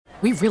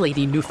We really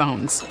need new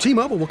phones.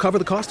 T-Mobile will cover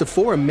the cost of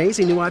 4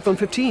 amazing new iPhone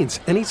 15s,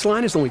 and each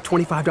line is only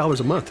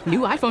 $25 a month. New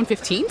iPhone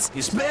 15s?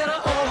 It's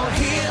better over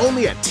here.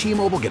 Only at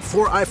T-Mobile, get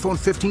 4 iPhone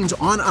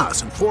 15s on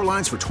us and 4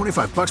 lines for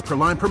 $25 per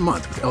line per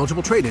month with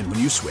eligible trade-in when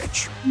you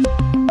switch.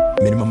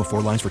 Minimum of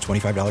 4 lines for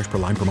 $25 per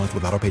line per month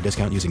with autopay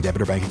discount using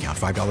debit or bank account.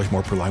 $5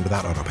 more per line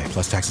without autopay,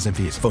 plus taxes and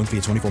fees. Phone fee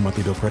at 24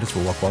 monthly bill credits for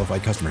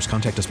well-qualified customers.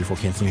 Contact us before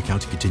canceling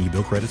account to continue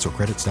bill credits or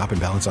credit stop and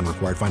balance on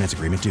required finance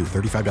agreement due.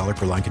 $35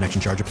 per line connection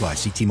charge applies.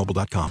 See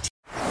T-Mobile.com.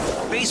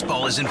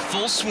 Baseball is in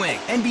full swing.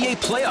 NBA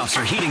playoffs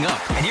are heating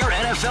up, and your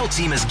NFL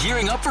team is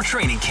gearing up for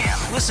training camp.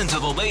 Listen to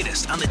the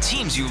latest on the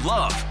teams you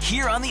love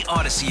here on the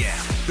Odyssey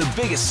app. The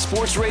biggest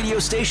sports radio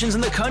stations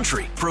in the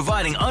country,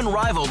 providing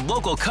unrivaled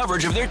local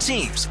coverage of their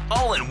teams,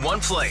 all in one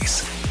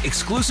place.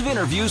 Exclusive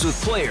interviews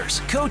with players,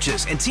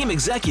 coaches, and team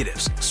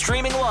executives,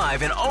 streaming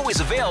live and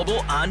always available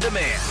on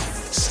demand.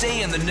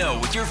 Stay in the know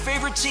with your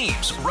favorite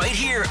teams right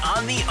here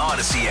on the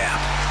Odyssey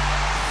app.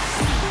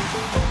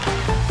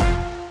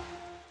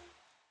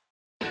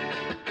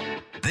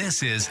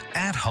 This is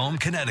At Home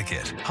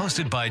Connecticut,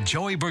 hosted by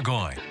Joey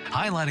Burgoyne,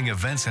 highlighting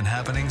events and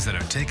happenings that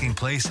are taking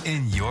place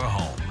in your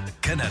home,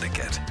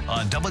 Connecticut,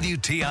 on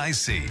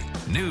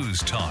WTIC News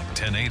Talk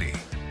 1080.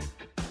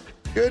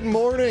 Good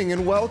morning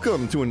and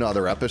welcome to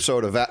another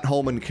episode of At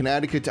Home in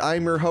Connecticut.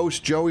 I'm your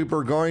host, Joey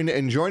Burgoyne,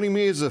 and joining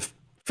me is a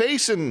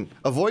face and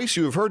a voice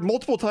you have heard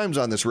multiple times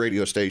on this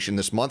radio station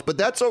this month, but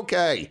that's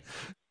okay,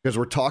 because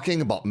we're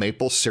talking about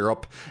maple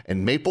syrup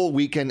and Maple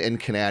Weekend in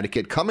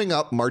Connecticut coming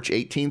up March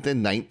 18th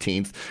and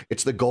 19th.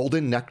 It's the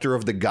golden nectar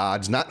of the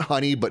gods, not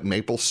honey, but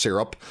maple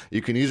syrup.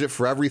 You can use it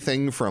for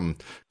everything from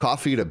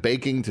coffee to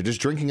baking to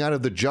just drinking out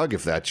of the jug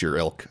if that's your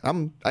ilk.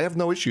 I have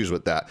no issues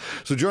with that.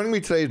 So joining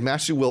me today is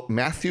Matthew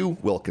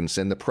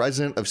Wilkinson, the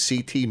president of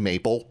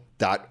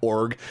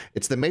ctmaple.org.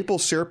 It's the Maple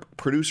Syrup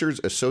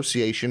Producers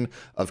Association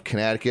of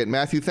Connecticut.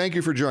 Matthew, thank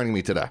you for joining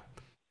me today.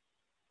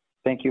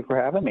 Thank you for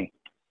having me.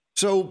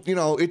 So,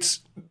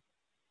 it's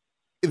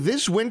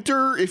this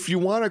winter, if you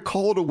want to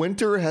call it a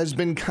winter, has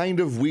been kind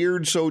of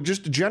weird. So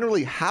just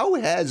generally, how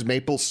has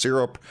maple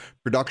syrup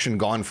production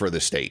gone for the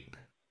state?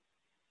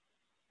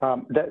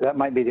 That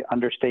might be the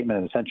understatement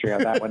of the century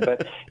on that one,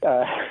 but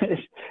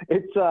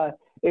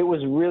it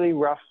was really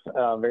rough,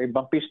 very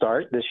bumpy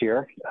start this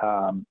year.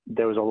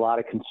 There was a lot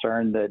of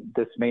concern that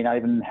this may not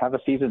even have a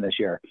season this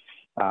year.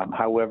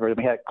 However,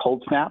 we had a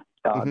cold snap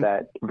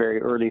that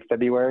very early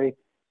February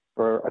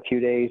for a few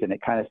days, and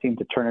it kind of seemed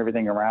to turn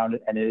everything around.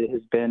 And it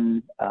has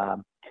been,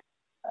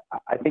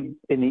 I think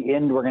in the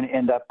end, we're going to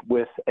end up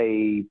with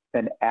an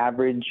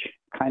average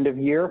kind of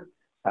year.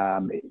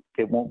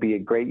 It won't be a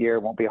great year.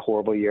 It won't be a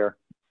horrible year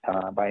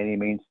by any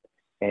means.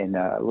 And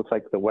it looks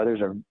like the weathers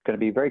are going to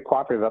be very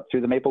cooperative up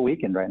through the Maple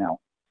Weekend right now.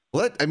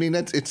 Well, I mean,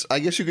 I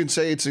guess you can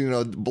say it's,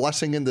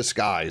 blessing in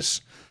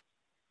disguise.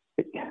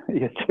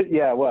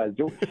 Yeah, it was.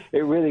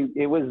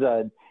 It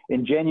was.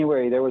 In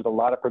January, there was a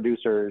lot of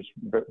producers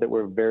that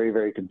were very,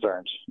 very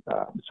concerned.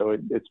 So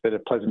it's been a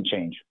pleasant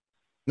change.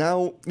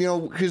 Now,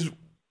 because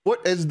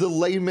as the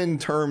layman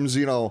terms,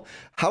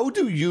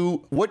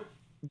 what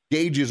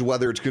gauges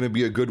whether it's going to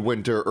be a good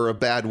winter or a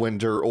bad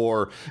winter,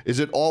 or is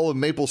it all a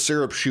maple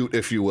syrup shoot,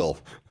 if you will?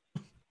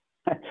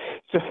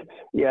 So,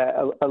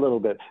 yeah, a little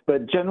bit.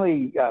 But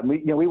generally,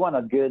 we want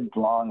a good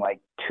long,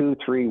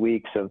 2-3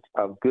 weeks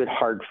of good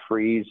hard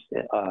freeze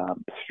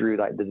through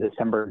the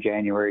December,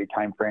 January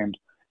timeframes.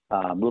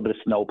 A little bit of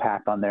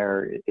snowpack on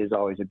there is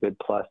always a good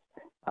plus.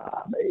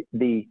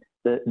 The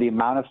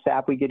amount of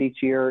sap we get each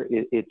year,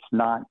 it's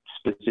not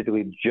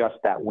specifically just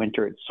that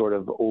winter. It's sort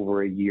of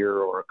over a year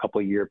or a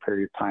couple of year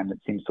period of time that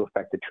seems to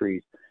affect the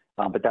trees.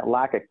 But that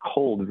lack of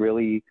cold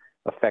really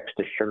affects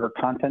the sugar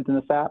content in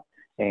the sap.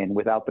 And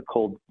without the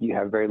cold, you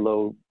have very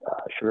low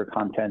sugar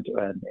content.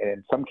 And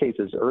in some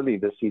cases, early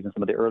this season,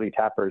 some of the early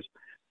tappers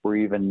were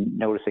even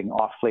noticing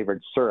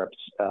off-flavored syrups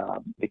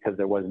because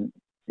there wasn't,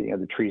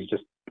 the trees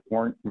just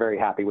weren't very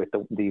happy with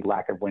the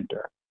lack of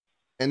winter.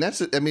 And it's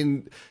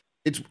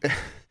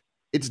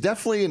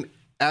definitely an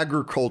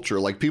agriculture.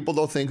 Like, people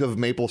don't think of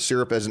maple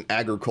syrup as an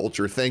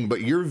agriculture thing,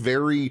 but you're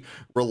very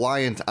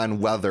reliant on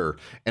weather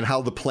and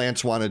how the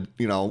plants want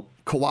to,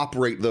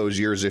 cooperate those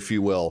years, if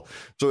you will.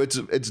 So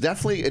it's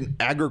definitely an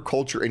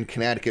agriculture in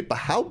Connecticut. But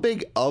how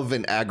big of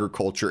an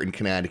agriculture in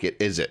Connecticut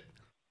is it?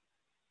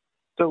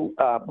 So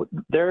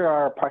there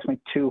are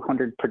approximately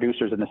 200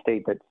 producers in the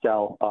state that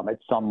sell at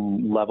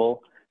some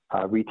level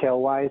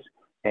retail-wise,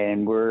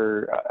 and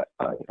we're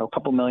a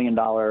couple $1 million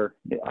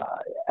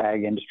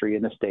ag industry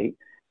in the state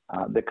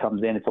that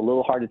comes in. It's a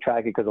little hard to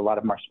track it because a lot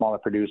of them are smaller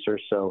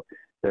producers, so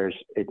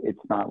it's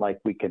not like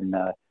we can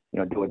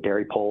do a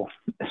dairy poll,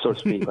 so to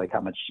speak, like how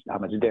much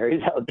dairy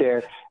is out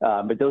there.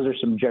 But those are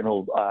some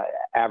general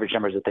average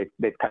numbers that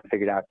they've kind of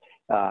figured out.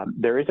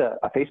 There is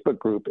a Facebook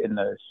group in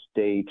the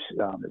state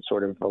that's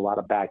sort of a lot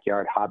of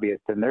backyard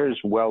hobbyists, and there's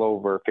well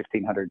over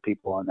 1,500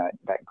 people on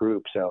that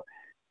group. So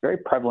very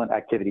prevalent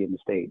activity in the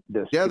state.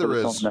 There is.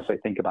 Don't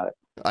necessarily think about it.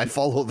 I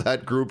follow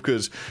that group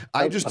because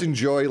I just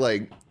enjoy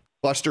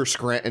Buster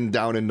Scranton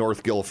down in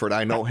North Guilford.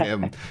 I know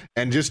him.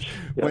 And just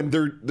when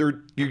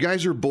you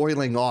guys are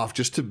boiling off,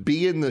 just to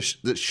be in the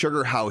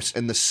sugar house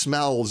and the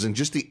smells and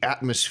just the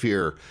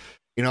atmosphere,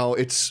 you know,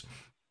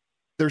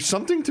 there's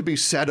something to be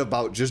said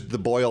about just the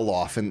boil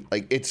off. And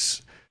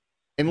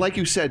like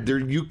you said,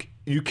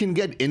 you can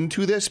get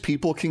into this.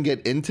 People can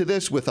get into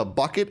this with a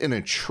bucket and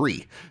a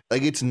tree.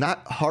 Like, it's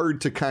not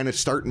hard to kind of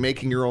start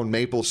making your own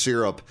maple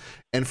syrup.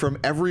 And from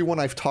everyone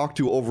I've talked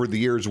to over the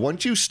years,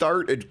 once you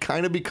start, it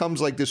kind of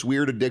becomes like this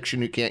weird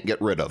addiction you can't get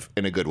rid of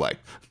in a good way.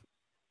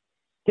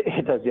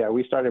 It does, yeah.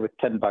 We started with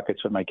 10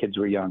 buckets when my kids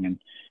were young, and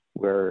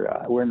we're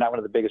not one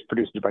of the biggest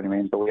producers by any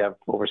means, but we have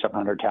over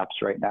 700 taps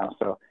right now,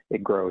 so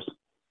it grows.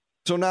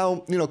 So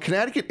now, you know,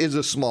 Connecticut is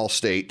a small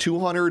state,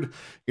 200,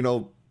 you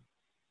know,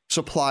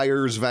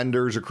 suppliers,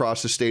 vendors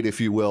across the state, if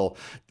you will.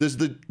 Does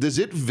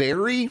it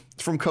vary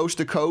from coast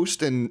to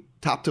coast and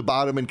top to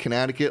bottom in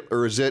Connecticut,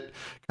 or is it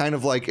kind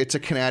of like it's a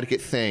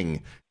Connecticut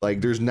thing?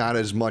 Like, there's not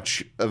as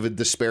much of a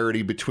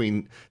disparity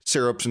between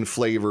syrups and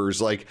flavors.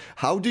 Like,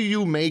 how do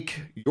you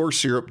make your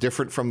syrup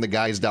different from the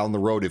guys down the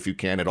road, if you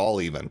can at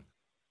all, even?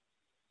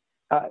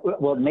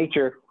 Well,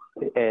 nature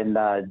and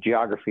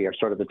geography are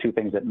sort of the two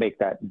things that make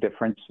that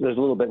difference. There's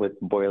a little bit with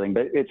boiling,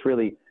 but it's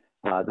really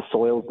the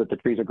soils that the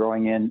trees are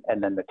growing in,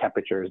 and then the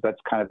temperatures. That's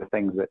kind of the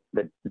things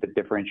that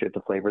differentiate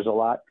the flavors a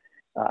lot.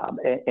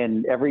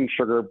 And every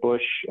sugar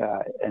bush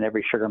and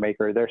every sugar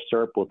maker, their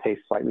syrup will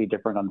taste slightly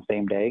different on the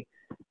same day.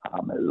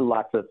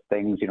 Lots of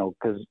things, you know,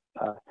 because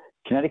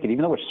Connecticut,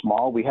 even though we're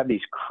small, we have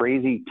these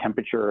crazy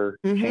temperature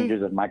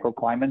changes and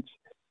microclimates.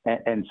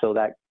 And so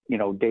that, you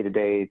know, day to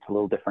day, it's a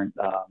little different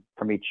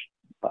from each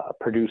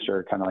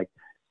producer, kind of like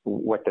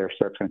what their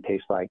syrup's going to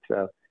taste like.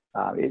 So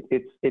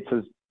it's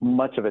as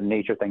much of a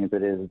nature thing as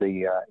it is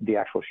the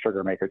actual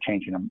sugar maker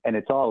changing them. And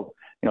it's all,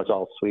 you know, it's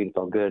all sweet, it's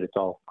all good, it's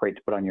all great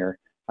to put on your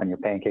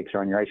pancakes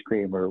or on your ice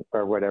cream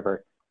or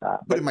whatever.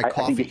 But in my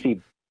coffee. I think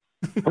you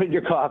see, put in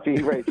your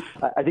coffee, right?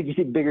 I think you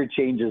see bigger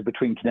changes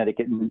between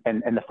Connecticut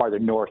and the farther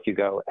north you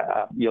go.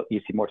 You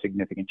see more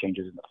significant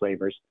changes in the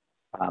flavors,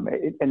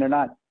 and they're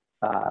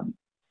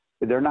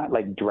not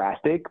like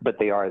drastic, but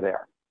they are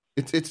there.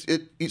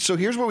 So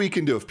here's what we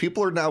can do. If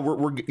people are now,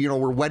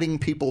 we're whetting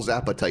people's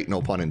appetite,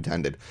 no pun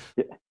intended.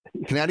 Yeah.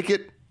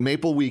 Connecticut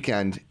Maple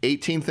Weekend,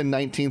 18th and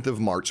 19th of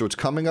March. So it's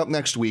coming up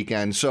next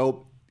weekend.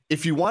 So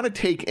if you want to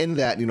take in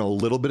that, you know, a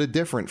little bit of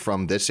different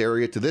from this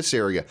area to this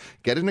area,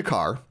 get in a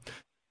car.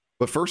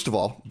 But first of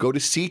all, go to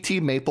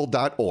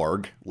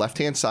ctmaple.org,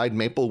 left-hand side,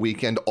 Maple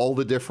Weekend, all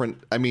the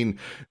different,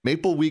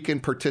 Maple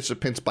Weekend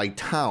participants by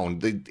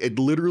town.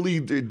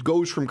 It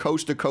goes from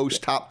coast to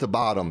coast, top to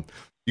bottom.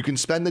 You can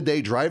spend the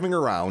day driving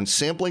around,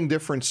 sampling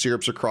different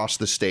syrups across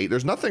the state.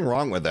 There's nothing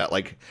wrong with that.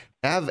 Like,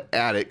 have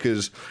at it,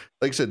 because,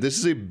 like I said, this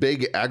is a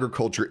big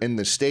agriculture in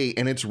the state,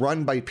 and it's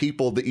run by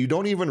people that you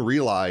don't even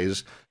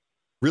realize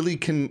really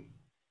can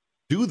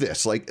do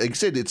this. Like I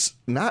said, it's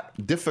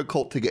not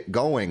difficult to get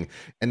going,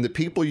 and the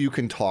people you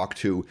can talk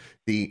to,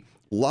 the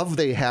love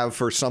they have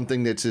for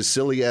something that's as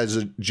silly as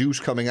a juice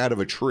coming out of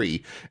a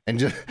tree, and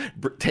just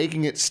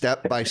taking it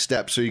step by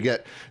step. So you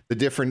get the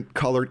different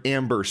colored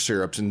amber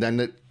syrups, and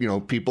then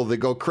people that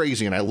go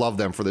crazy, and I love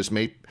them for this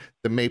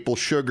the maple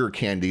sugar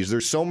candies.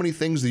 There's so many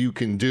things that you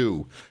can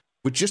do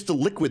with just a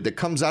liquid that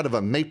comes out of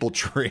a maple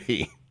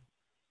tree.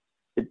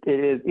 It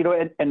is,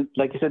 and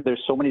like you said,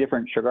 there's so many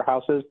different sugar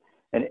houses,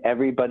 and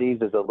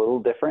everybody's is a little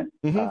different.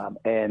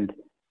 And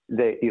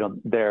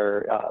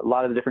there a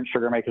lot of the different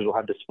sugar makers will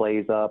have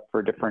displays up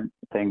for different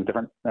things,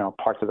 different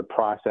parts of the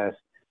process,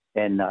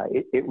 and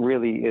it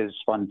really is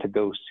fun to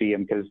go see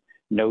them, because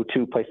no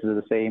two places are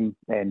the same,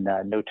 and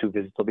no two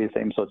visits will be the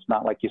same. So it's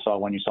not like you saw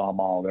when you saw them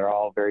all. They're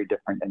all very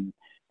different, and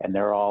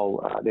they're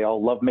all they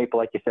all love maple,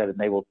 like you said, and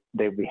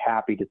they'll be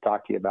happy to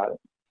talk to you about it.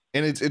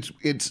 And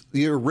it's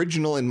the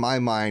original, in my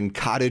mind,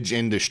 cottage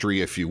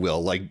industry, if you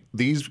will. Like,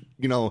 these,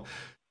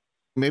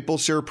 maple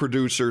syrup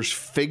producers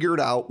figured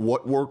out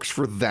what works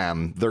for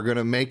them. They're going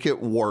to make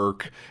it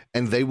work,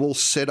 and they will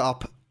sit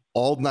up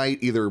all night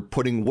either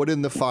putting wood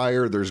in the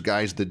fire. There's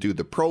guys that do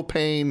the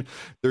propane.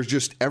 There's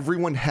just,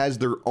 everyone has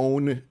their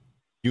own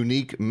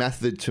unique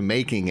method to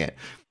making it.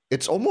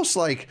 It's almost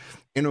like,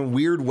 in a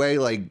weird way,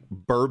 like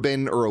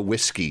bourbon or a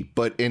whiskey,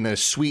 but in a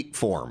sweet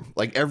form.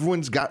 Like,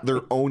 everyone's got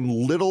their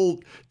own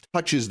little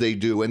touches they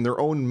do and their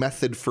own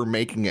method for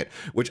making it,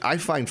 which I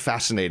find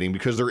fascinating,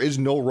 because there is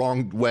no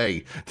wrong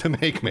way to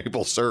make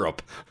maple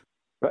syrup.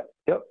 Right.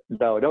 Yep.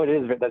 No, it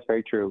is. That's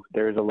very true.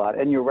 There is a lot,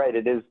 and you're right.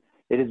 It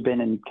has been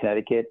in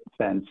Connecticut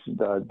since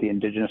the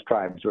indigenous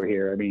tribes were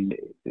here.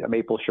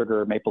 Maple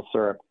sugar, maple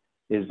syrup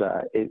is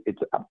it's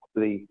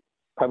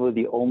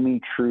probably the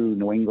only true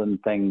New England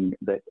thing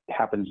that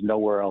happens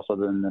nowhere else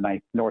other than the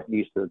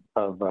northeast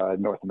of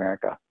North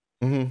America.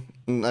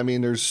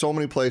 There's so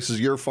many places.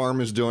 Your farm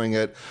is doing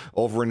it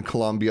over in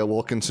Columbia,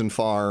 Wilkinson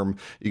Farm.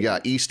 You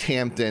got East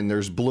Hampton,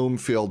 there's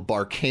Bloomfield,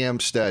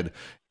 Barkhamsted.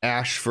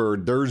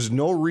 Ashford. There's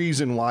no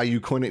reason why you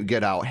couldn't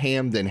get out.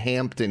 Hamden,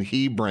 Hampton,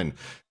 Hebron.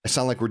 I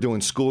sound like we're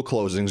doing school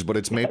closings, but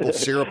it's maple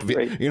syrup.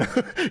 Right.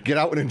 Get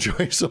out and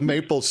enjoy some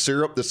maple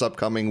syrup this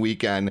upcoming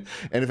weekend.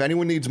 And if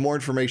anyone needs more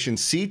information,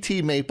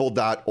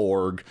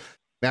 ctmaple.org.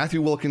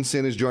 Matthew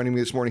Wilkinson is joining me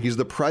this morning. He's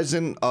the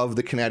president of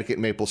the Connecticut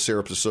Maple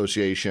Syrups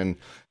Association.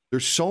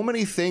 There's so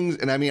many things,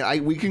 and I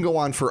mean, we can go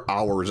on for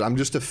hours. I'm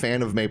just a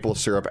fan of maple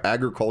syrup,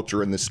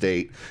 agriculture in the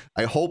state.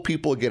 I hope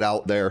people get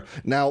out there.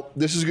 Now,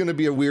 this is going to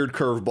be a weird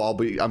curveball,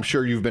 but I'm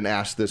sure you've been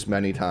asked this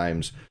many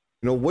times.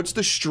 What's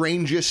the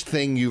strangest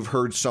thing you've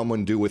heard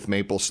someone do with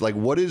maple syrup?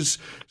 Like, what is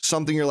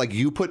something you're like,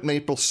 you put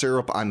maple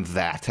syrup on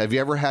that? Have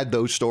you ever had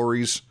those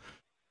stories?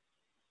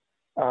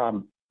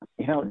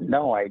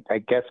 No, I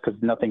guess because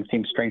nothing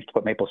seems strange to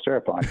put maple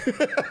syrup on.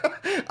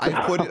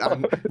 I put it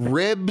on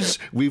ribs.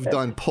 We've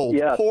done pulled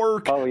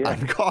pork. Oh, yeah.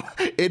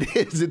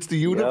 It's the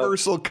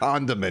universal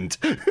condiment.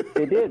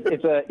 It is.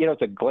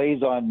 It's a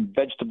glaze on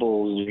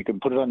vegetables. You can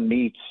put it on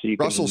meats. You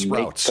can Brussels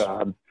sprouts.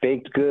 Make,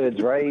 baked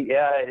goods, right?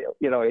 Yeah.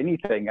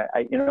 Anything.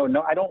 I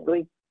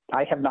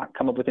have not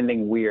come up with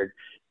anything weird.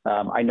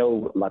 I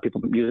know a lot of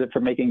people use it for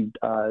making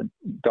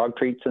dog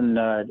treats and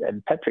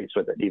pet treats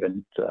with it,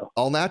 even. So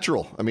all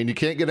natural. I mean, you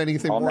can't get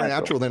anything more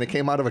natural than it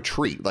came out of a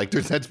tree. Like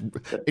that's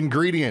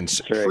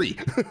ingredients tree.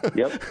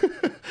 Yep.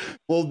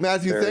 Well,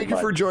 Matthew, thank you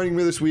for joining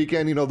me this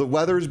weekend. The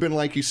weather's been,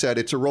 like you said,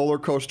 it's a roller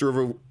coaster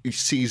of a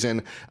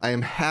season. I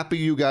am happy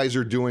you guys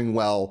are doing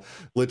well.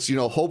 Let's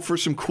hope for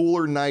some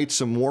cooler nights,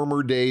 some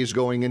warmer days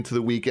going into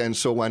the weekend.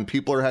 So when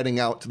people are heading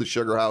out to the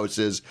sugar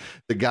houses,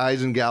 the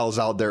guys and gals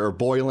out there are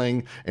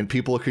boiling, and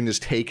people can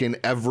just take in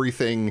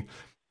everything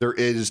there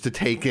is to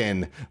take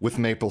in with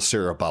maple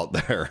syrup out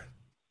there.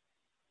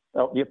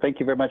 Oh, yeah, thank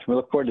you very much. We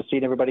look forward to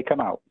seeing everybody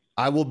come out.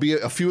 I will be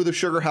at a few of the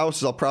sugar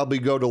houses. I'll probably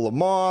go to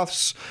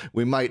Lamoth's.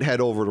 We might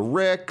head over to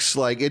Rick's.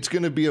 Like, it's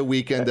going to be a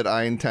weekend that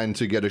I intend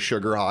to get a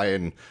sugar high,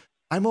 and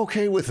I'm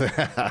okay with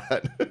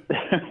that.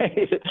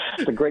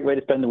 It's a great way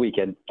to spend the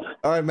weekend.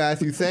 All right,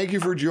 Matthew, thank you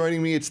for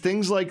joining me. It's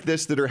things like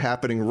this that are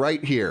happening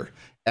right here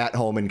at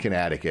home in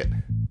Connecticut.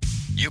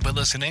 You've been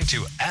listening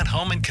to At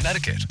Home in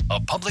Connecticut,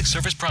 a public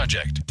service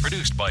project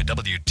produced by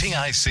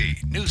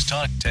WTIC News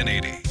Talk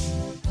 1080.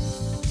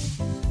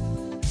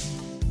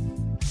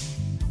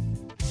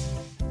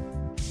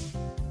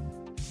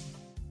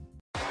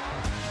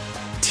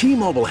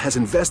 T-Mobile has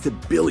invested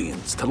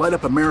billions to light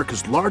up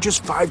America's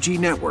largest 5G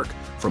network,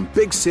 from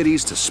big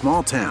cities to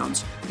small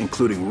towns,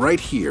 including right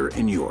here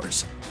in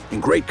yours.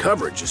 And great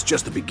coverage is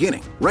just the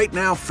beginning. Right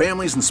now,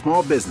 families and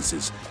small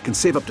businesses can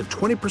save up to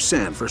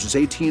 20% versus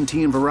AT&T and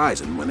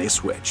Verizon when they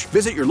switch.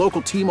 Visit your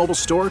local T-Mobile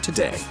store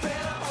today.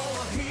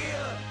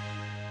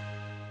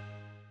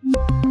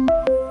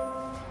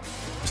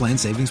 Plan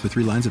savings with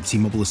 3 lines of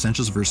T-Mobile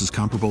Essentials versus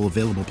comparable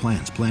available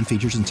plans. Plan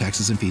features and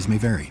taxes and fees may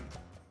vary.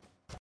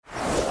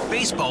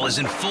 Baseball is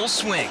in full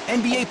swing.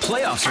 NBA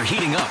playoffs are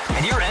heating up,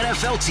 and your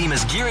NFL team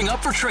is gearing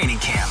up for training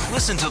camp.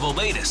 Listen to the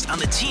latest on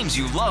the teams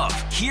you love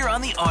here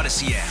on the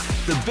Odyssey app.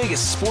 The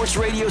biggest sports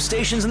radio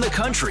stations in the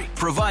country,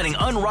 providing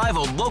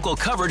unrivaled local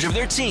coverage of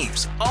their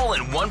teams, all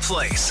in one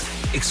place.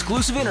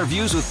 Exclusive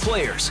interviews with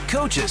players,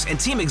 coaches, and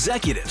team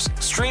executives,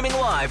 streaming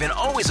live and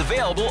always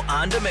available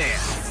on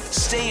demand.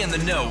 Stay in the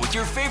know with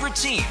your favorite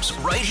teams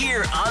right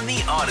here on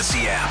the Odyssey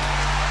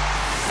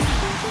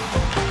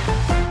app.